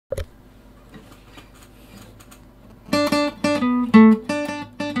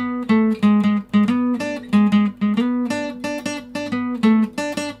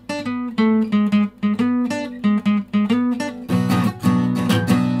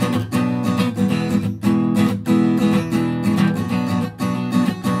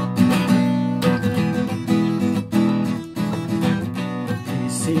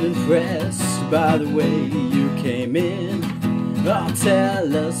by the way you came in. Oh,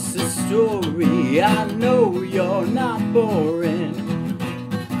 tell us a story, I know you're not boring.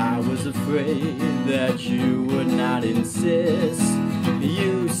 I was afraid that you would not insist.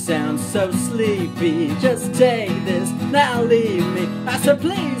 You sound so sleepy, just take this, now leave me. I said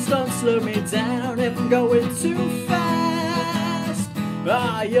please don't slow me down if I'm going too fast.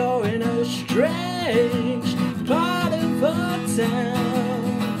 Ah, you're in a strange part of our town.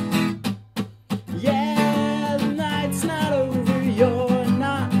 Yeah, the night's not over, you're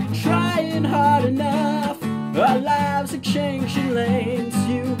not trying hard enough. Our lives are changing lanes,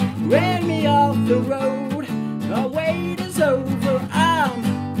 you ran me off the road. Our wait is over,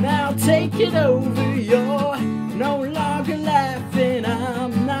 I'm now taking over. You're no longer laughing,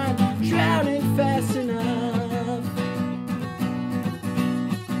 I'm not drowning fast enough.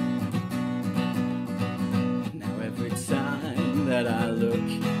 Now every time that I look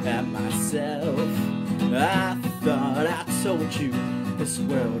at myself, I thought I told you this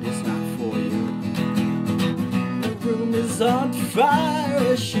world is not for you. The room is on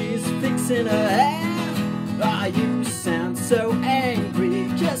fire, she's fixing her hair. Ah, you sound so angry,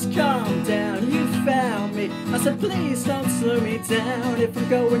 just calm down, you found me. I said please don't slow me down if I'm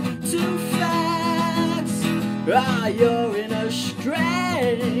going too fast. Ah, you're in a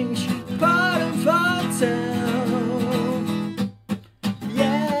strange part of our town.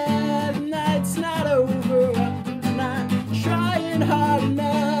 Yeah, the night's not over, I'm not trying hard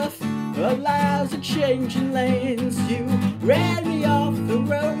enough. Our lives are changing lanes, you ran me off the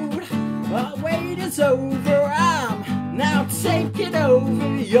road. Our wait is over, I'm now taking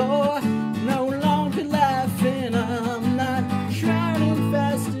over. You're